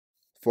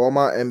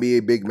Former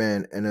NBA big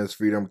man Enes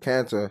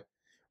Kanter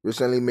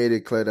recently made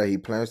it clear that he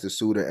plans to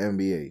sue the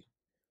NBA.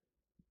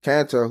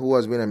 Kanter, who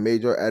has been a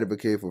major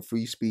advocate for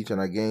free speech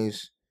and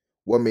against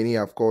what many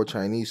have called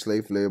Chinese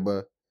slave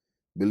labor,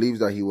 believes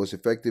that he was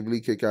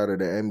effectively kicked out of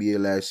the NBA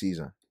last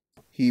season.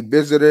 He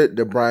visited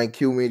the Brian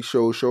Kilmeade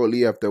show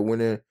shortly after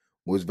winning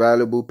Most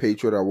Valuable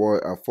Patriot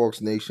Award at Fox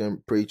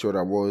Nation Patriot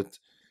Awards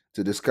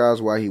to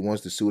discuss why he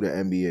wants to sue the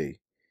NBA.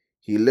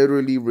 He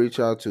literally reached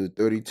out to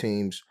 30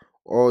 teams,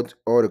 all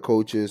the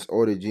coaches,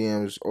 all the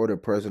GMs, all the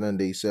president,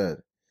 they said.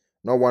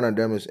 Not one of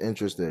them is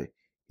interested.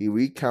 He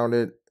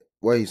recounted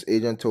what his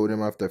agent told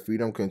him after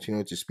Freedom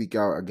continued to speak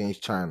out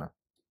against China.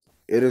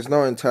 It is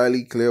not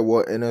entirely clear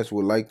what Enes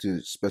would like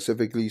to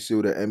specifically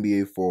sue the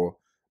NBA for,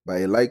 but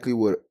it likely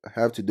would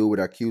have to do with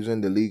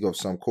accusing the league of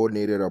some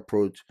coordinated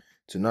approach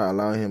to not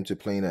allowing him to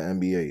play in the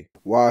NBA.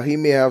 While he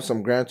may have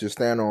some ground to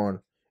stand on,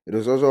 it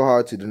is also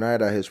hard to deny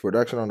that his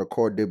production on the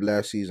court dipped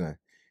last season.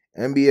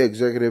 NBA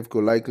executives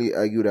could likely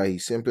argue that he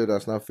simply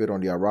does not fit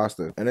on their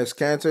roster. Enes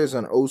Kanter is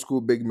an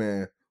old-school big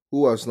man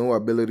who has no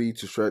ability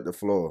to stretch the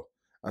floor.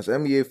 As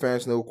NBA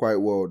fans know quite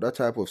well, that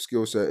type of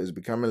skill set is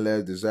becoming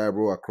less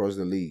desirable across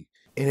the league.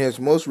 In his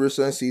most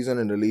recent season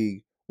in the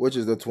league, which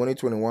is the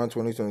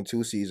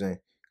 2021-2022 season,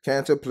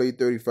 Kanter played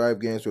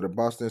 35 games with the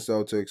Boston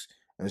Celtics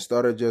and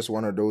started just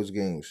one of those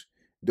games.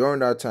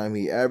 During that time,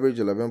 he averaged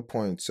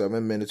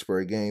 11.7 minutes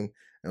per game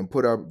and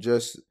put up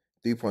just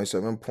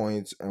 3.7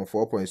 points and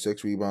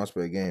 4.6 rebounds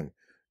per game.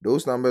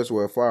 Those numbers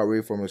were far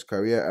away from his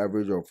career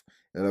average of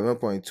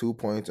 11.2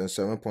 points and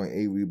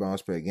 7.8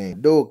 rebounds per game.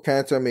 Though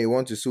Kanter may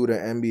want to sue the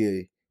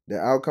NBA, the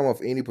outcome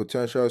of any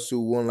potential suit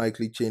won't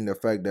likely change the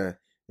fact that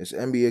his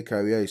NBA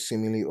career is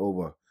seemingly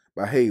over.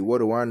 But hey, what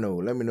do I know?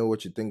 Let me know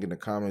what you think in the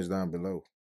comments down below.